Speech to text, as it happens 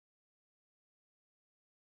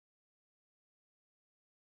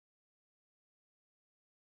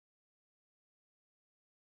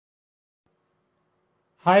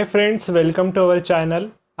Hi friends, welcome to our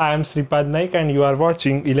channel. I am Sripad Naik and you are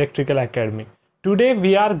watching Electrical Academy. Today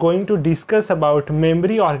we are going to discuss about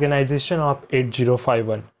memory organization of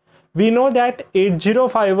 8051. We know that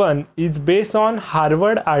 8051 is based on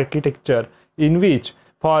Harvard architecture in which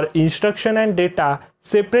for instruction and data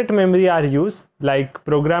separate memory are used like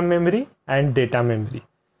program memory and data memory.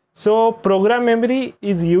 So program memory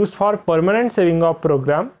is used for permanent saving of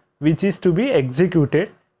program which is to be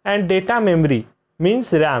executed, and data memory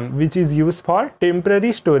means RAM which is used for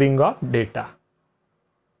temporary storing of data.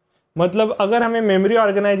 मतलब अगर हमें memory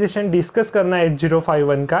organisation discuss करना है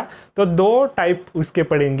 8051 का तो दो type उसके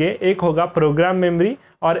पड़ेंगे, एक होगा प्रोग्राम मेमोरी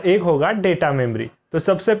और एक होगा डेटा मेमोरी। तो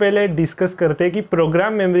सबसे पहले डिस्कस करते हैं कि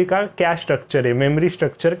प्रोग्राम मेमोरी का क्या स्ट्रक्चर है, मेमोरी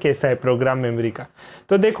स्ट्रक्चर कैसा है प्रोग्राम मेमोरी का।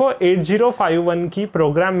 तो देखो 8051 की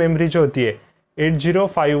प्रोग्राम मेमोरी जो होती है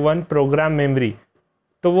 8051 प्रोग्राम मेमोरी,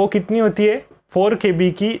 तो वो कितनी होती है 4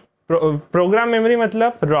 KB की प्रोग्राम मेमोरी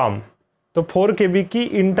मतलब रॉम। तो 4 KB की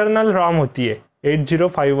इंटरनल रॉम होती है।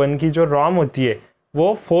 8051 की जो रॉम होती है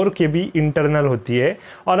वो 4 KB इंटरनल होती है।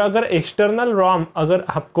 और अगर एक्सटर्नल रॉम अगर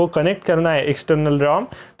आपको कनेक्ट करना है एक्सटर्नल रॉम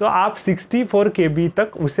तो आप 64 KB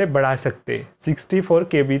तक उसे बढ़ा सकते, 64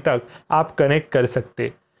 KB तक आप कनेक्ट कर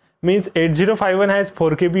सकते। Means 8051 has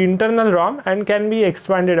 4 KB internal ROM and can be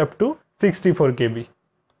expanded up to 64 KB।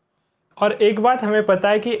 और एक बात हमें पता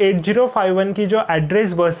है कि 8051 की जो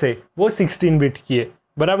एड्रेस बस है वो 16 बिट की है,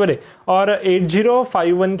 बराबर है। और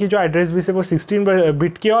 8051 की जो एड्रेस बस है वो 16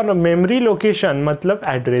 बिट की है और मेमोरी लोकेशन मतलब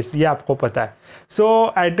एड्रेस, ये आपको पता है।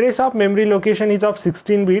 सो address of memory location is of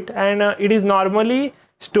 16 bit and it is normally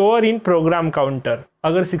store in program counter.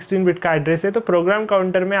 अगर 16 बिट का एड्रेस है तो प्रोग्राम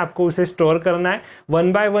काउंटर में आपको उसे स्टोर करना है।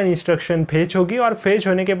 1 by 1 इंस्ट्रक्शन फेच होगी और फेच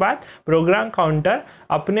होने के बाद प्रोग्राम काउंटर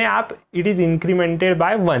अपने आप इट इज़ इंक्रीमेंटेड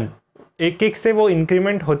बाय 1, एक एक से वो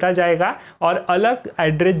इंक्रीमेंट होता जाएगा और अलग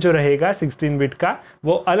एड्रेस जो रहेगा 16 बिट का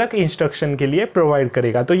वो अलग इंस्ट्रक्शन के लिए प्रोवाइड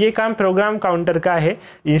करेगा। तो ये काम प्रोग्राम काउंटर का है,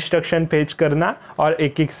 इंस्ट्रक्शन फेच करना और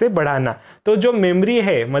एक एक से बढ़ाना। तो जो मेमोरी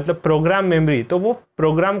है मतलब प्रोग्राम मेमोरी तो वो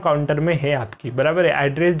प्रोग्राम काउंटर में है आपकी, बराबर है।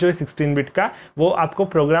 एड्रेस जो है 16 बिट का वो आपको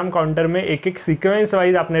प्रोग्राम काउंटर में एक एक सीक्वेंस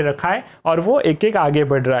वाइज आपने रखा है और वो एक एक आगे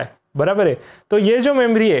बढ़ रहा है, बराबर है। तो ये जो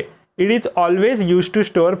मेमोरी है it is always use to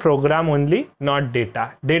store programme only, not data.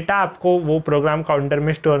 Data आपको वो प्रोग्राम काउंटर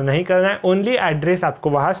में स्टोर नहीं करना है, ओनली एड्रेस आपको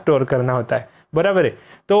वहाँ स्टोर करना होता है, बराबर है।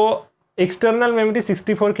 तो एक्सटर्नल मेमोरी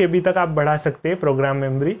 64 KB तक आप बढ़ा सकते हैं प्रोग्राम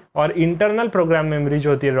मेमोरी, और इंटरनल प्रोग्राम मेमोरी जो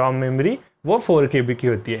होती है रॉम मेमोरी वो 4 KB की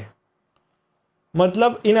होती है।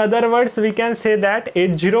 मतलब in other words we can say that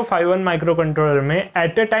 8051 micro controller में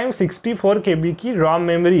एट अ टाइम 64 KB की रॉम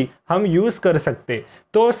मेमोरी हम यूज़ कर सकते।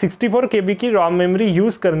 तो 64 KB की रॉम मेमोरी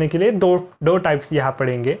यूज़ करने के लिए दो टाइप्स यहाँ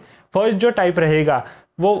पड़ेंगे। फर्स्ट जो टाइप रहेगा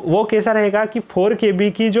वो कैसा रहेगा कि 4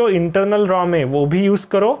 KB की जो इंटरनल रॉम है वो भी यूज़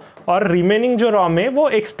करो और रिमेनिंग जो रॉम है वो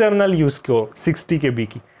एक्सटर्नल यूज़ करो 60 KB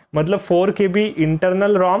की। मतलब 4 KB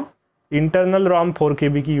इंटरनल रॉम 4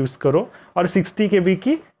 KB की यूज़ करो और 60 KB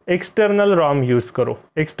की एक्सटर्नल रॉम यूज़ करो,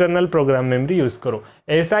 एक्सटर्नल प्रोग्राम मेमोरी यूज़ करो।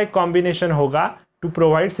 ऐसा एक कॉम्बिनेशन होगा to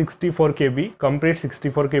provide 64 KB, complete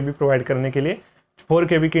 64 KB provide करने के लिए 4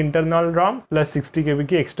 KB की इंटरनल रॉम प्लस 60 KB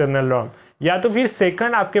की एक्सटर्नल रॉम। या तो फिर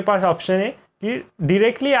सेकंड आपके पास ऑप्शन है कि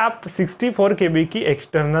डायरेक्टली आप 64 KB की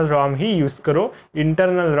एक्सटर्नल रॉम ही यूज़ करो,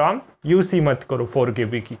 इंटरनल रॉम यूज़ ही मत करो 4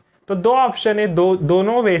 KB की। तो दो ऑप्शन है,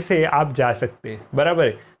 दोनों वे से आप जा सकते हैं, बराबर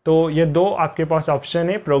है। तो ये दो आपके पास ऑप्शन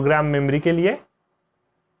है प्रोग्राम मेमोरी के लिए।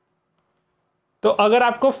 तो अगर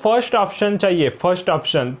आपको फर्स्ट ऑप्शन चाहिए, फर्स्ट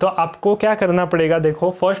ऑप्शन, तो आपको क्या करना पड़ेगा,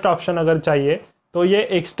 देखो फर्स्ट ऑप्शन अगर चाहिए तो ये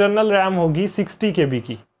एक्सटर्नल रैम होगी 60 KB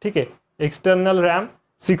की, ठीक है। एक्सटर्नल रैम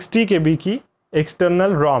 60 KB की,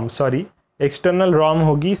 एक्सटर्नल रॉम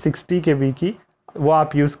होगी 60 KB की, वो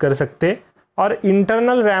आप यूज़ कर सकते। और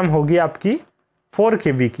इंटरनल रैम होगी आपकी 4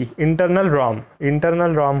 KB की,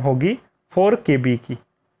 इंटरनल रॉम होगी 4 KB की।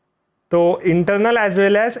 तो internal as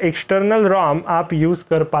well as external ROM आप यूज़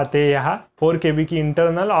कर पाते हैं यहाँ, 4 KB की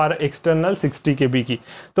इंटरनल और एक्सटर्नल 60 KB की।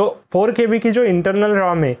 तो 4 KB की जो इंटरनल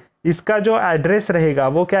रॉम है इसका जो एड्रेस रहेगा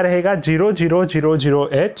वो क्या रहेगा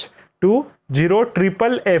 0000H to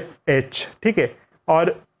 0FFH, ठीक है।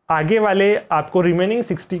 और आगे वाले आपको रिमेनिंग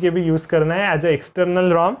 60 KB यूज़ करना है एज ए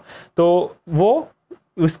एक्सटर्नल रॉम, तो वो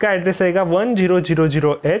उसका एड्रेस रहेगा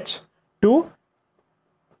 1000H to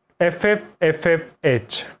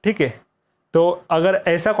FFFH, ठीक है। तो अगर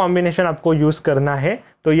ऐसा कॉम्बिनेशन आपको यूज़ करना है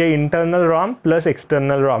तो ये internal ROM plus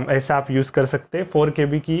external ROM ऐसा आप यूज़ कर सकते हैं, 4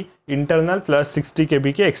 KB की इंटरनल प्लस 60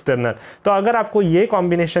 KB की एक्सटर्नल। तो अगर आपको ये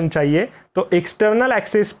कॉम्बिनेशन चाहिए तो एक्सटर्नल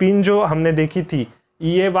एक्सेस पिन जो हमने देखी थी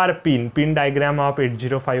EA bar pin diagram of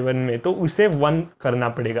 8051 में, तो उसे 1 करना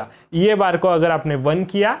पड़ेगा। EA बार को अगर आपने 1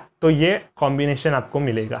 किया तो ये कॉम्बिनेशन आपको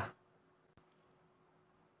मिलेगा।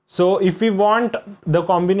 So if we want the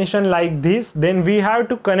combination like this, then we have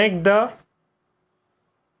to connect the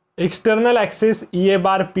external access EA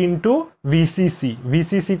bar pin to VCC।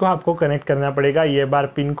 VCC को आपको कनेक्ट करना पड़ेगा EA बार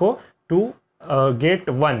पिन को टू गेट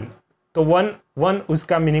 1। तो 1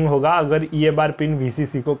 उसका मीनिंग होगा अगर EA बार पिन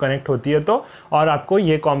VCC को कनेक्ट होती है तो, और आपको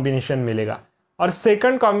ये कॉम्बिनेशन मिलेगा। और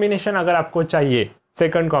सेकंड कॉम्बिनेशन अगर आपको चाहिए,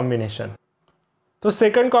 सेकंड कॉम्बिनेशन, तो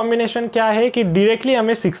सेकंड कॉम्बिनेशन क्या है कि डायरेक्टली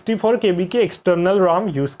हमें 64 KB की एक्सटर्नल रॉम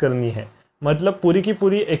यूज़ करनी है। मतलब पूरी की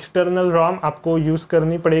पूरी एक्सटर्नल रॉम आपको यूज़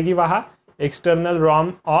करनी पड़ेगी वहाँ, external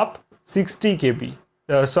ROM of 60 KB,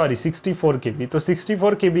 sorry 64 KB। तो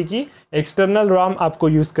 64 KB की एक्सटर्नल रॉम आपको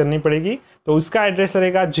यूज़ करनी पड़ेगी। तो उसका एड्रेस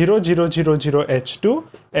रहेगा 0000H2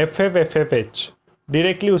 FFFFH।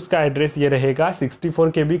 डायरेक्टली उसका एड्रेस ये रहेगा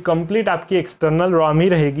 64 KB। कंप्लीट आपकी एक्सटर्नल रॉम ही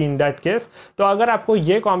रहेगी इन दैट केस। तो अगर आपको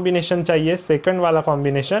ये कॉम्बिनेशन चाहिए, सेकंड वाला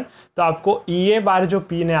कॉम्बिनेशन, तो आपको EA बार जो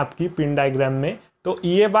पिन है आपकी पिन डायग्राम में, तो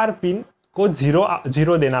EA बार पिन को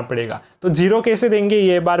 0 देना पड़ेगा। तो 0 कैसे देंगे?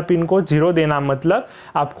 EA बार पिन को 0 देना मतलब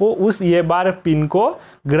आपको उस EA बार पिन को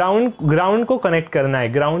ग्राउंड को कनेक्ट करना है।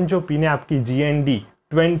 ग्राउंड जो पिन है आपकी GND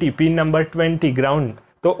 20, पिन नंबर 20 ग्राउंड,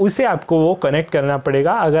 तो उसे आपको वो कनेक्ट करना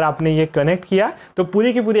पड़ेगा। अगर आपने ये कनेक्ट किया तो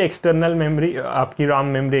पूरी की पूरी एक्सटर्नल मेमोरी, आपकी ROM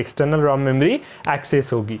memory, external ROM memory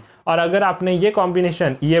access होगी। और अगर आपने ये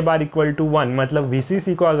combination EA bar equal to 1 मतलब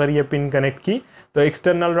VCC को अगर ये पिन कनेक्ट की तो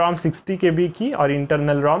एक्सटर्नल रॉम 60 KB की और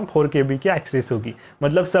इंटरनल रॉम 4 KB की एक्सेस होगी।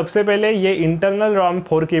 मतलब सबसे पहले ये इंटरनल रॉम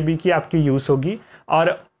 4 KB की आपकी यूज़ होगी,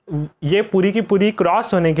 और ये पूरी की पूरी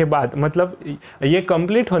क्रॉस होने के बाद, मतलब ये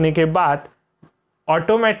कंप्लीट होने के बाद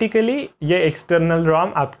ऑटोमेटिकली ये एक्सटर्नल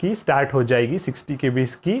रॉम आपकी स्टार्ट हो जाएगी 60 KB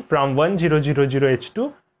की फ्रॉम 1000H2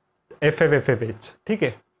 FFFFH। ठीक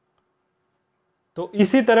है। तो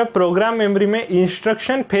इसी तरह प्रोग्राम मेमोरी में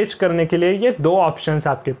इंस्ट्रक्शन फेच करने के लिए ये दो ऑप्शंस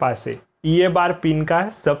आपके पास है। EA बार पिन का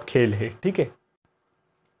सब खेल है। ठीक है।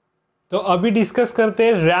 तो अभी डिस्कस करते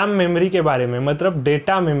हैं रैम मेमोरी के बारे में, मतलब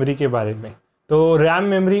डेटा मेमोरी के बारे में। तो रैम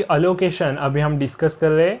मेमोरी अलोकेशन अभी हम डिस्कस कर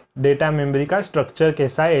रहे हैं, डेटा मेमोरी का स्ट्रक्चर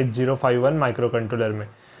कैसा है 8051 माइक्रो कंट्रोलर में।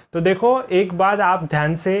 तो देखो एक बात आप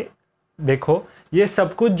ध्यान से देखो, ये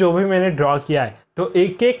सब कुछ जो भी मैंने ड्रॉ किया है, तो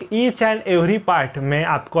एक एक ईच एंड एवरी पार्ट मैं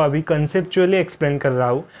आपको अभी कंसेप्चुअली एक्सप्लेन कर रहा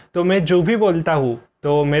हूँ। तो मैं जो भी बोलता हूँ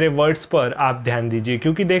तो मेरे वर्ड्स पर आप ध्यान दीजिए,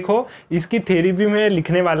 क्योंकि देखो इसकी थ्योरी भी मैं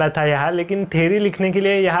लिखने वाला था यहाँ, लेकिन थ्योरी लिखने के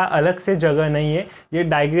लिए यहाँ अलग से जगह नहीं है। ये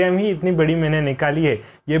डायग्राम ही इतनी बड़ी मैंने निकाली है।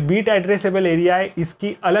 ये बीट एड्रेसेबल एरिया है,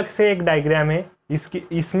 इसकी अलग से एक डायग्राम है,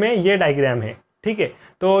 इसमें ये डायग्राम है। ठीक है।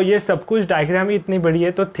 तो ये सब कुछ डायग्राम ही इतनी बड़ी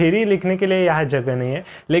है, तो थ्योरी लिखने के लिए यहाँ जगह नहीं है।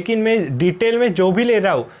 लेकिन मैं डिटेल में जो भी ले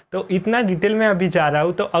रहा हूँ, तो इतना डिटेल में अभी जा रहा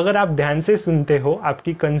हूँ, तो अगर आप ध्यान से सुनते हो,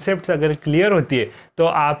 आपकी कंसेप्ट अगर क्लियर होती है, तो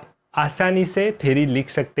आप आसानी से थ्योरी लिख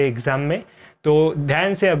सकते हैं एग्जाम में। तो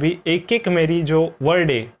ध्यान से अभी एक एक मेरी जो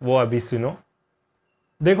वर्ड है वो अभी सुनो।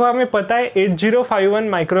 देखो हमें पता है 8051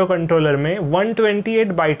 माइक्रो कंट्रोलर में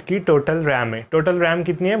 128 बाइट की टोटल रैम है। टोटल रैम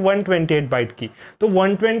कितनी है? 128 बाइट की। तो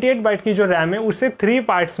 128 बाइट की जो रैम है उसे 3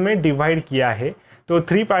 पार्ट्स में डिवाइड किया है। तो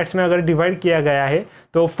 3 पार्ट्स में अगर डिवाइड किया गया है,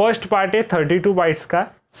 तो फर्स्ट पार्ट है 32 बाइट्स का,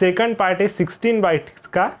 सेकंड पार्ट है 16 बाइट्स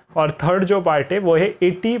का, और थर्ड जो पार्ट है वो है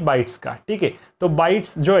 80 बाइट्स का। ठीक है। तो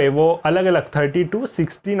बाइट्स जो है वो अलग अलग 32,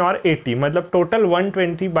 16 और 80, मतलब टोटल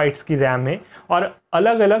 120 बाइट्स की रैम है, और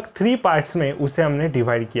अलग अलग 3 पार्ट्स में उसे हमने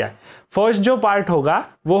डिवाइड किया है। फर्स्ट जो पार्ट होगा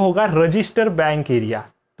वो होगा रजिस्टर बैंक एरिया।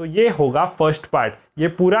 तो ये होगा फर्स्ट पार्ट। ये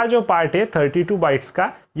पूरा जो पार्ट है 32 बाइट्स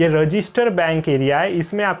का, ये रजिस्टर बैंक एरिया है।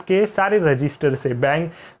 इसमें आपके सारे रजिस्टर से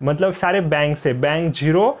बैंक, मतलब सारे बैंक से, बैंक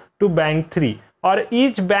 0 to बैंक 3, और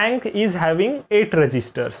each bank is having 8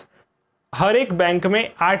 registers. हर एक बैंक में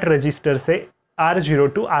 8 रजिस्टर से R0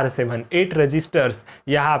 to R7, 8 रजिस्टर्स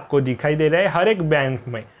यहाँ आपको दिखाई दे रहे हैं हर एक बैंक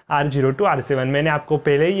में, R0 to R7। मैंने आपको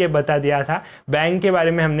पहले ही ये बता दिया था, बैंक के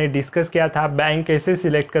बारे में हमने डिस्कस किया था। बैंक कैसे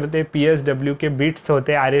सिलेक्ट करते, PSW के बिट्स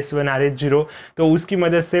होते RS1 RS0, तो उसकी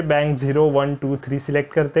मदद से बैंक 0 1 2 3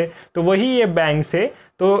 सिलेक्ट करते। तो वही ये बैंक से,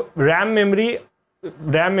 तो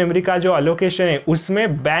रैम मेमोरी का जो अलोकेशन है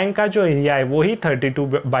उसमें बैंक का जो एरिया है वही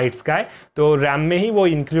 32 बाइट्स का है। तो रैम में ही वो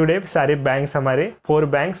इंक्लूड है सारे बैंक्स, हमारे 4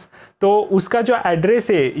 बैंक्स। तो उसका जो एड्रेस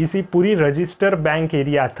है, इसी पूरी रजिस्टर बैंक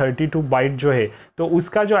एरिया 32 बाइट जो है, तो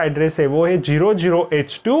उसका जो एड्रेस है वो है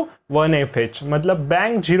 00H2 1FH। मतलब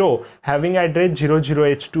bank 0 having address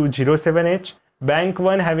 00H2 07H, bank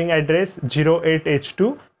 1 having address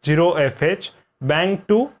 08H2 0FH, bank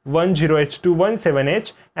 2 10H2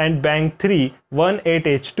 17H, and bank 3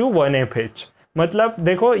 18H2 1FH। मतलब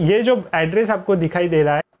देखो ये जो एड्रेस आपको दिखाई दे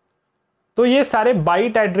रहा है, तो ये सारे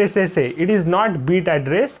बाइट एड्रेसेस है, it is not beat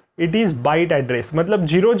address, it is bite address. मतलब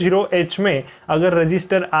 00H में अगर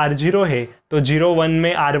रजिस्टर R0 है तो 01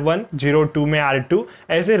 में R1, 02 में R2,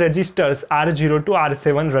 ऐसे रजिस्टर्स R0 to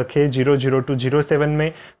R7 रखे 00 to 07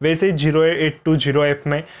 में, वैसे 08 to 0F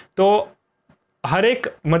में। तो हर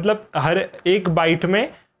एक बाइट में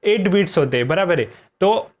 8 बिट्स होते हैं, बराबर है। तो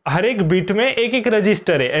हर एक बिट में एक एक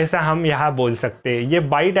रजिस्टर है, ऐसा हम यहाँ बोल सकते हैं। ये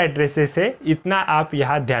बाइट एड्रेसेस है, इतना आप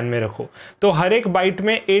यहाँ ध्यान में रखो। तो हर एक बाइट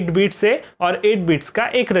में 8 बिट्स है और 8 बिट्स का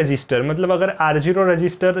एक रजिस्टर। मतलब अगर R0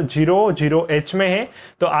 रजिस्टर 00H में है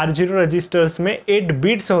तो R0 रजिस्टर्स में 8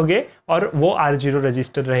 बिट्स हो गए और वो R0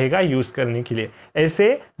 रजिस्टर रहेगा यूज़ करने के लिए।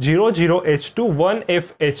 ऐसे 00H to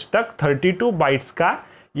 1FH तक 32 बाइट्स का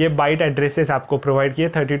ये बाइट एड्रेसेस आपको प्रोवाइड किए,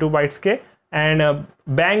 32 बाइट्स के। एंड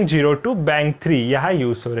बैंक 0 to बैंक 3 यहाँ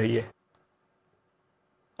यूज हो रही है।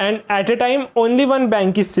 And eight A time only one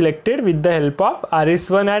bank is selected with the help of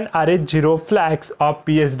RS1 and RH0 flags of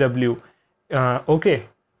PSW। Okay,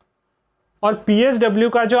 और PSW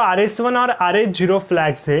का जो RS1 और RH0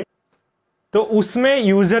 फ्लैग्स है तो उसमें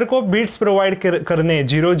यूजर को बिट्स प्रोवाइड करने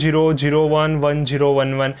 00, 01, 10,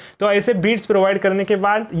 11। तो ऐसे बिट्स प्रोवाइड करने के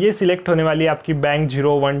बाद ये सिलेक्ट होने वाली है आपकी बैंक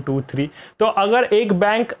 0, 1, 2, 3। तो अगर एक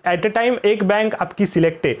बैंक एट ए टाइम एक बैंक आपकी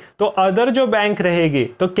सिलेक्ट है तो अदर जो बैंक रहेगी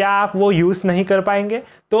तो क्या आप वो यूज नहीं कर पाएंगे?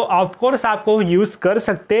 तो ऑफकोर्स आपको यूज कर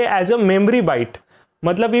सकते हैं एज अ मेमोरी बाइट।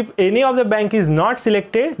 मतलब if any of the bank is not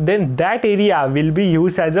selected then that area will be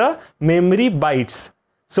use as a memory bytes.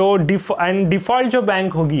 So default जो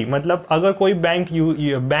बैंक होगी, मतलब अगर कोई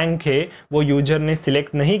बैंक है वो यूजर ने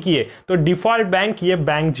सिलेक्ट नहीं किए तो डिफॉल्ट बैंक ये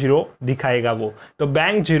बैंक 0 दिखाएगा वो। तो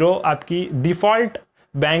बैंक 0 आपकी डिफॉल्ट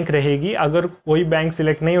बैंक रहेगी। अगर कोई बैंक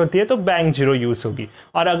सिलेक्ट नहीं होती है तो बैंक 0 यूज होगी।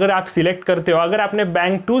 और अगर आप सिलेक्ट करते हो, अगर आपने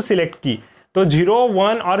बैंक 2 सिलेक्ट की तो 0,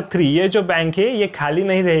 1 और 3 ये जो बैंक है ये खाली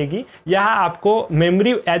नहीं रहेगी। यहाँ आपको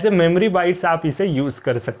memory as a memory bytes आप इसे यूज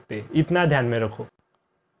कर सकते हैं, इतना ध्यान में रखो।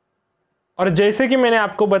 और जैसे कि मैंने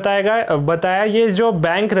आपको बताया ये जो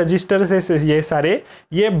बैंक रजिस्टर्स है ये सारे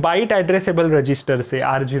ये बाइट एड्रेसेबल रजिस्टर्स है।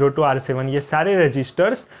 R0 to R7 ये सारे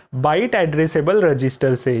रजिस्टर्स बाइट एड्रेसेबल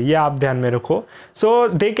रजिस्टर्स है, ये आप ध्यान में रखो। सो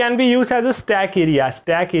they can be use as a stack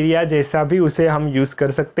area जैसा भी उसे हम यूज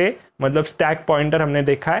कर सकते हैं। मतलब स्टैक पॉइंटर हमने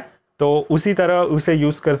देखा है तो उसी तरह उसे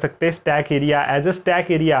यूज कर सकते हैं। Stack area as a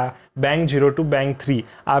stack area bank 0 to bank 3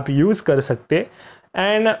 आप यूज कर सकते।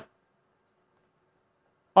 एंड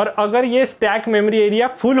और अगर ये स्टैक मेमोरी एरिया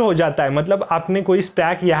फुल हो जाता है, मतलब आपने कोई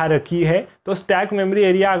स्टैक यहाँ रखी है तो स्टैक मेमोरी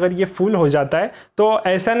एरिया अगर ये फुल हो जाता है तो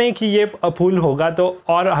ऐसा नहीं कि ये फुल होगा तो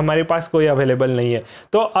और हमारे पास कोई अवेलेबल नहीं है।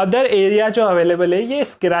 तो अदर एरिया जो अवेलेबल है ये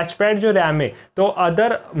स्क्रैच पैड जो रैम है तो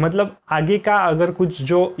अदर मतलब आगे का अगर कुछ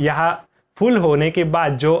जो यहाँ फुल होने के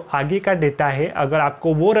बाद जो आगे का डेटा है अगर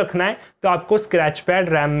आपको वो रखना है तो आपको स्क्रैच पैड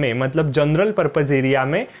रैम में मतलब जनरल पर्पज एरिया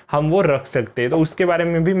में हम वो रख सकते हैं। तो उसके बारे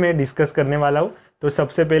में भी मैं डिस्कस करने वाला हूँ। तो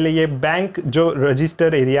सबसे पहले ये बैंक जो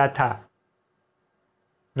रजिस्टर एरिया था,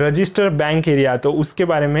 रजिस्टर बैंक एरिया, तो उसके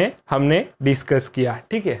बारे में हमने डिस्कस किया,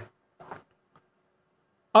 ठीक है।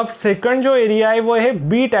 अब सेकंड जो एरिया है वो है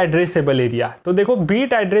बीट एड्रेसेबल एरिया। तो देखो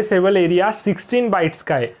बीट एड्रेसेबल एरिया 16 बाइट्स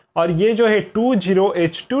का है और ये जो है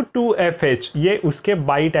 20H to 2FH ये उसके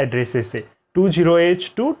बाइट एड्रेसेस है। 20H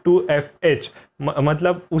to 2FH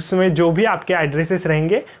मतलब उसमें जो भी आपके एड्रेसेस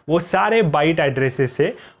रहेंगे वो सारे बाइट एड्रेसेस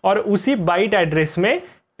है और उसी बाइट एड्रेस में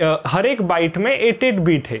हर एक बाइट में 8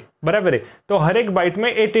 बिट है, बराबर है। तो हर एक बाइट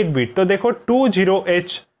में 8 बिट। तो देखो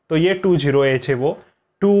 20H तो ये 20H है, वो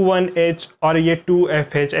 21H और ये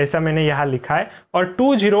 2FH ऐसा मैंने यहाँ लिखा है। और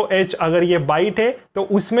 20H अगर ये बाइट है तो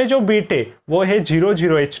उसमें जो बीट है वो है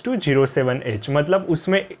 00H to 07H। मतलब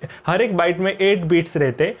उसमें हर एक बाइट में 8 बिट्स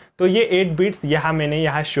रहते, तो ये 8 बिट्स यहाँ मैंने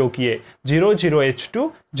यहाँ शो किए 00H to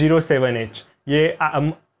 07H। ये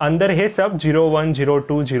अंदर है सब 01,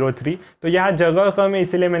 02, 03। तो यहाँ जगह कम है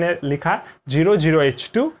इसलिए मैंने लिखा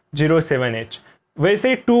 00H to 07H।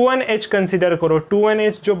 वैसे 21H कंसिडर करो,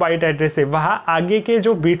 21H जो बाइट एड्रेस है वहां आगे के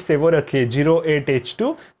जो बिट्स है वो रखिए 08H to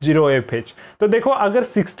 0FH। तो देखो अगर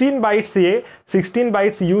 16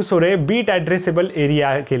 बाइट्स यूज हो रहे बीट एड्रेसेबल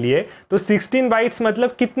एरिया के लिए तो 16 बाइट्स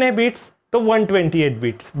मतलब कितने बिट्स? तो 128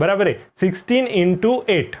 बिट्स, बराबर है। 16 into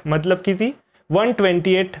 8 मतलब कितनी?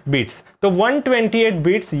 128 बिट्स। तो 128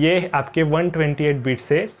 बिट्स ये आपके 128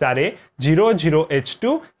 बिट्स है सारे 00H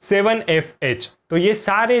to 7FH। तो ये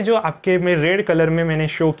सारे जो आपके में रेड कलर में मैंने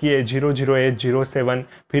शो किए 00H, 07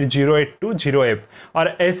 फिर 08 to 0F।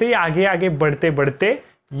 और ऐसे ही आगे आगे बढ़ते बढ़ते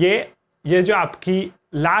ये जो आपकी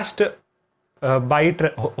लास्ट बाइट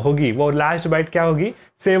होगी वो लास्ट बाइट क्या होगी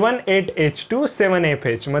 78H to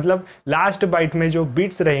 7FH, मतलब लास्ट बाइट में जो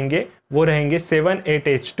बिट्स रहेंगे वो रहेंगे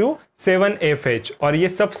 78H to 7FH और ये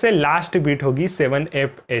सबसे लास्ट बिट होगी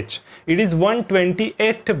 7FH। It is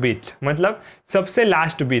 128th bit, मतलब सबसे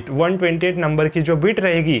लास्ट बिट 128 नंबर की जो बिट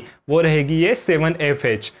रहेगी वो रहेगी ये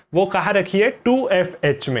 7FH। वो कहाँ रखी है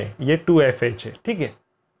 2FH में, ये 2FH है, ठीक है।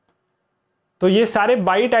 तो ये सारे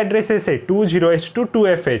बाइट एड्रेसेस है 20H to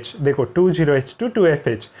 2FH, देखो 20H to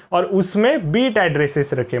 2FH और उसमें बीट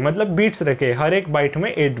एड्रेसेस रखे, मतलब बीट्स रखे, हर एक बाइट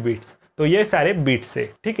में 8 बिट्स, तो ये सारे बिट्स है,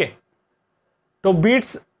 ठीक है। तो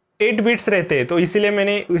बिट्स 8 बिट्स रहते हैं, तो इसीलिए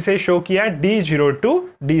मैंने इसे शो किया D0 to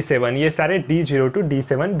D7, ये सारे D0 to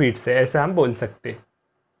D7 बिट्स है, ऐसा हम बोल सकते।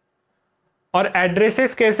 और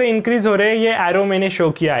एड्रेसेस कैसे इंक्रीज हो रहे हैं ये एरो मैंने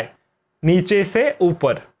शो किया है, नीचे से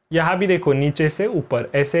ऊपर, यहाँ भी देखो नीचे से ऊपर,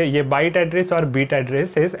 ऐसे ये बाइट एड्रेस और बीट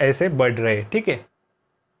एड्रेस ऐसे बढ़ रहे हैं, ठीक है।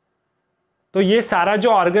 तो ये सारा जो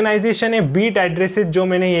ऑर्गेनाइजेशन है बीट एड्रेसेस जो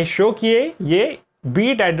मैंने ये शो किए, ये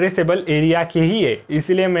बीट एड्रेसेबल एरिया के ही है,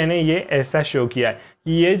 इसलिए मैंने ये ऐसा शो किया है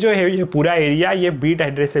कि ये जो है ये पूरा एरिया ये बीट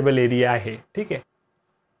एड्रेसेबल एरिया है, ठीक है।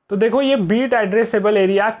 तो देखो ये बीट एड्रेसेबल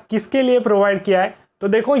एरिया किसके लिए प्रोवाइड किया है, तो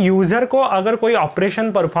देखो यूजर को अगर कोई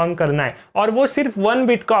ऑपरेशन परफॉर्म करना है और वो सिर्फ 1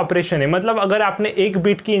 बिट का ऑपरेशन है, मतलब अगर आपने 1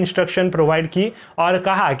 बिट की इंस्ट्रक्शन प्रोवाइड की और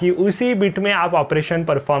कहा कि उसी बिट में आप ऑपरेशन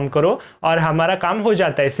परफॉर्म करो और हमारा काम हो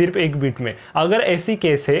जाता है सिर्फ 1 बिट में, अगर ऐसी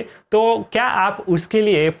केस है तो क्या आप उसके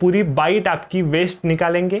लिए पूरी बाइट आपकी वेस्ट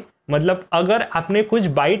निकालेंगे? मतलब अगर आपने कुछ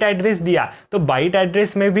बाइट एड्रेस दिया तो बाइट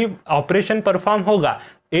एड्रेस में भी ऑपरेशन परफॉर्म होगा,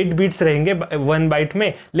 8 बिट्स रहेंगे 1 बाइट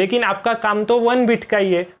में, लेकिन आपका काम तो 1 बिट का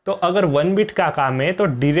ही है। तो अगर 1 बिट का काम है तो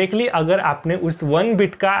डायरेक्टली अगर आपने उस 1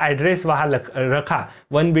 बिट का एड्रेस वहां रखा,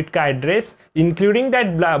 1 बिट का address including that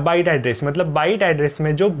bite address, मतलब बाइट एड्रेस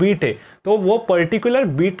में जो बिट है तो वो पर्टिकुलर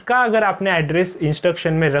बिट का अगर आपने एड्रेस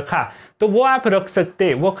इंस्ट्रक्शन में रखा तो वो आप रख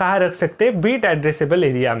सकते, वो कहाँ रख सकते, बीट एड्रेसेबल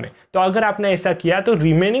एरिया में। तो अगर आपने ऐसा किया तो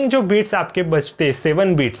रिमेनिंग जो बिट्स आपके बचते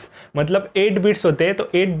 7 बिट्स, मतलब 8 बिट्स होते हैं, तो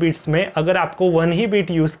 8 बिट्स में अगर आपको 1 ही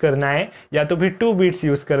बिट यूज करना है या तो फिर 2 बिट्स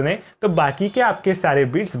यूज करने, तो बाकी के आपके सारे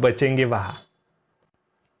बिट्स बचेंगे वहां।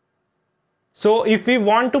 So if we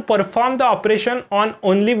want to perform the operation on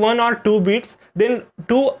only 1 or 2 bits, then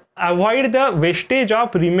to avoid the wastage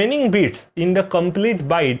of remaining bits in the complete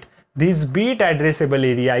byte, this bit addressable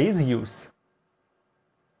area is used.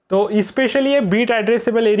 तो specially ये beat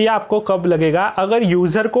addressable area आपको कब लगेगा, अगर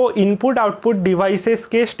user को input output devices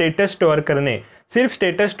के status store करने, सिर्फ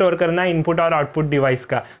स्टेटस स्टोर करना इनपुट और आउटपुट डिवाइस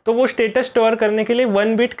का, तो वो स्टेटस स्टोर करने के लिए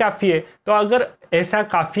 1 बिट काफ़ी है। तो अगर ऐसा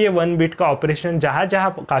काफ़ी है 1 बिट का ऑपरेशन जहाँ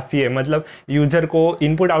जहाँ काफ़ी है, मतलब यूजर को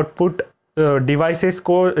इनपुट आउटपुट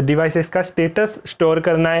डिवाइसेस का स्टेटस स्टोर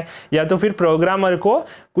करना है या तो फिर प्रोग्रामर को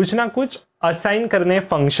कुछ ना कुछ असाइन करने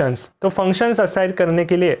फंक्शंस, तो फंक्शंस असाइन करने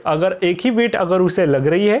के लिए अगर एक ही बिट अगर उसे लग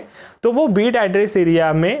रही है तो वो बीट एड्रेस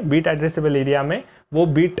एरिया में, बीट एड्रेसेबल एरिया में वो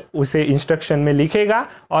बिट उसे इंस्ट्रक्शन में लिखेगा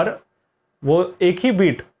और वो एक ही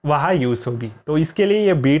बिट वहाँ यूज होगी। तो इसके लिए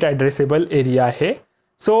ये बीट एड्रेसेबल एरिया है।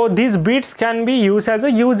 So this bits can be use as a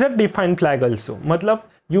user defined flag also, मतलब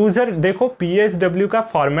यूजर देखो PSW का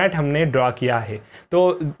फॉर्मेट हमने ड्रॉ किया है,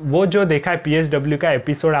 तो वो जो देखा है PSW का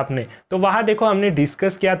एपिसोड आपने, तो वहाँ देखो हमने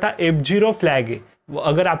डिस्कस किया था F0 फ्लैग है,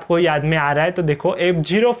 अगर आपको याद में आ रहा है तो देखो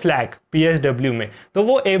F0 फ्लैग PSW में, तो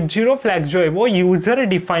वो F0 फ्लैग जो है वो यूजर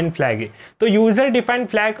डिफाइंड फ्लैग है। तो यूजर डिफाइंड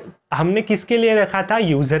फ्लैग हमने किसके लिए रखा था,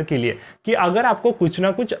 यूजर के लिए, कि अगर आपको कुछ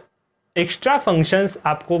ना कुछ एक्स्ट्रा फंक्शंस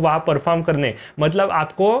आपको वहाँ परफॉर्म करने, मतलब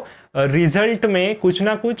आपको रिजल्ट में कुछ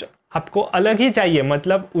ना कुछ आपको अलग ही चाहिए,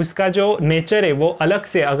 मतलब उसका जो नेचर है वो अलग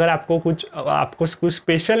से, अगर आपको कुछ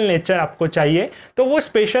स्पेशल नेचर आपको चाहिए तो वो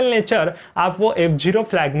स्पेशल नेचर आप वो F0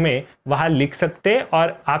 फ्लैग में वहाँ लिख सकते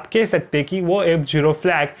और आप कह सकते कि वो F0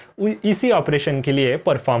 फ्लैग इसी ऑपरेशन के लिए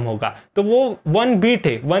परफॉर्म होगा। तो वो 1 बिट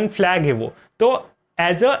है, 1 फ्लैग है वो, तो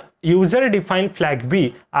as a user defined flag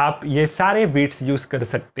भी आप ये सारे बिट्स यूज कर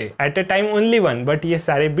सकते, at a time only 1, but ये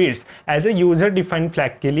सारे bits as a user defined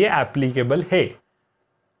flag के लिए एप्लीकेबल है।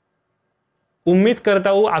 उम्मीद करता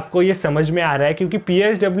हूँ आपको ये समझ में आ रहा है, क्योंकि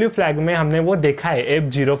PSW फ्लैग में हमने वो देखा है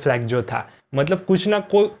F0 फ्लैग जो था, मतलब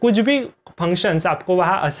कुछ भी फंक्शंस आपको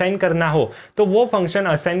वहाँ असाइन करना हो तो वो फंक्शन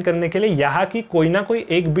असाइन करने के लिए यहाँ की कोई ना कोई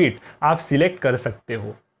एक बिट आप सिलेक्ट कर सकते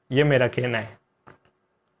हो, ये मेरा कहना है।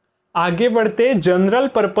 आगे बढ़ते जनरल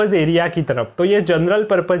पर्पज एरिया की तरफ। तो ये जनरल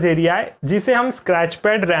पर्पज एरिया है जिसे हम स्क्रैच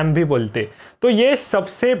पैड रैम भी बोलते। तो ये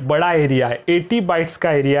सबसे बड़ा एरिया है, 80 बाइट्स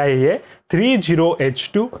का एरिया है ये, 30H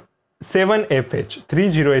to 7FH,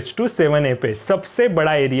 30H to 7FH सबसे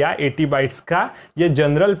बड़ा एरिया 80 बाइट्स का ये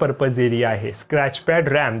जनरल पर्पज एरिया है, स्क्रैच पैड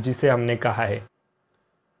रैम जिसे हमने कहा है।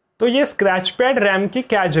 तो ये स्क्रैच पैड रैम की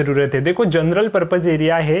क्या ज़रूरत है? देखो, जनरल पर्पज़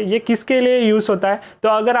एरिया है, ये किसके लिए यूज़ होता है? तो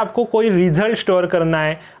अगर आपको कोई रिजल्ट स्टोर करना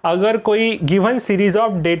है, अगर कोई given series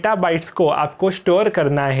of data bytes को आपको स्टोर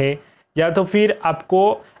करना है, या तो फिर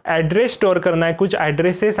आपको एड्रेस स्टोर करना है, कुछ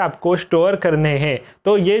एड्रेसेस आपको स्टोर करने हैं,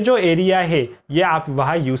 तो ये जो एरिया है ये आप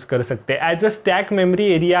वहाँ यूज़ कर सकते हैं। As a stack memory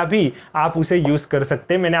area भी आप उसे यूज़ कर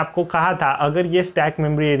सकते हैं। मैंने आपको कहा था अगर ये स्टैक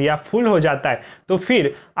मेमोरी एरिया फुल हो जाता है तो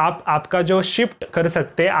फिर आप आपका जो शिफ्ट कर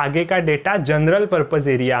सकते हैं आगे का डेटा जनरल पर्पज़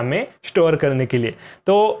एरिया में स्टोर करने के लिए।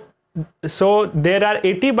 तो so there are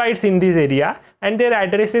 80 bytes in this area and their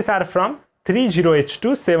addresses are from 30H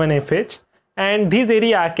to 7FH, and this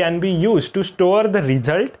area can be used to store the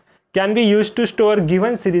result, can be used to store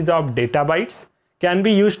given series of data bytes, can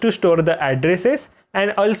be used to store the addresses,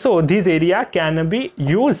 and also this area can be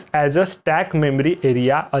used as a stack memory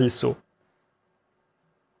area also.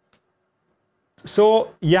 सो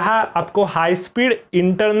यहाँ आपको high speed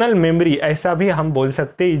internal memory ऐसा भी हम बोल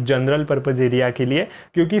सकते हैं general purpose area के लिए,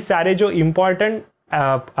 क्योंकि सारे जो इम्पोर्टेंट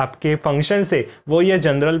आपके फंक्शंस है वो ये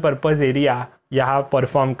जनरल पर्पज़ एरिया यहाँ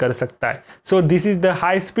परफॉर्म कर सकता है। So this is the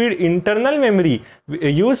high speed internal memory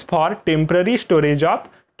use for temporary storage of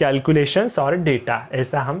calculations और डेटा,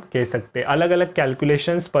 ऐसा हम कह सकते हैं। अलग अलग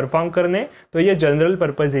कैलकुलेशंस परफॉर्म करने तो ये जनरल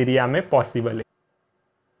पर्पज़ एरिया में पॉसिबल है।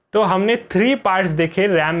 तो हमने 3 पार्ट्स देखे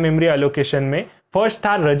रैम मेमोरी एलोकेशन में। फर्स्ट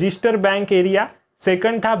था रजिस्टर बैंक एरिया,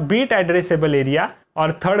 सेकंड था बीट एड्रेसेबल एरिया,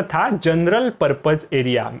 और थर्ड था general purpose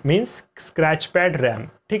area means scratch pad RAM.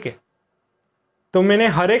 ठीक है, तो मैंने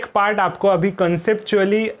हर एक पार्ट आपको अभी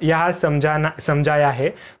कंसेप्चुअली यहाँ समझाया है।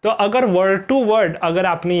 तो अगर वर्ड टू वर्ड अगर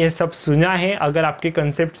आपने ये सब सुना है, अगर आपके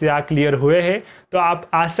कंसेप्ट यहाँ क्लियर हुए हैं, तो आप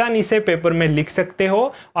आसानी से पेपर में लिख सकते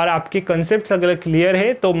हो, और आपके कंसेप्ट अगर क्लियर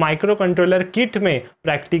है तो माइक्रो कंट्रोलर किट में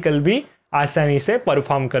प्रैक्टिकल भी आसानी से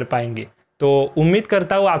परफॉर्म कर पाएंगे। तो उम्मीद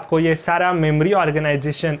करता हूँ आपको ये सारा मेमोरी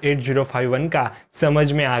ऑर्गेनाइजेशन 8051 का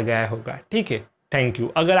समझ में आ गया होगा। ठीक है, थैंक यू।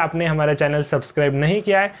 अगर आपने हमारा चैनल सब्सक्राइब नहीं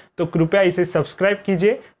किया है तो कृपया इसे सब्सक्राइब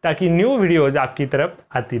कीजिए ताकि न्यू वीडियोज़ आपकी तरफ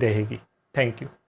आती रहेगी। Thank you.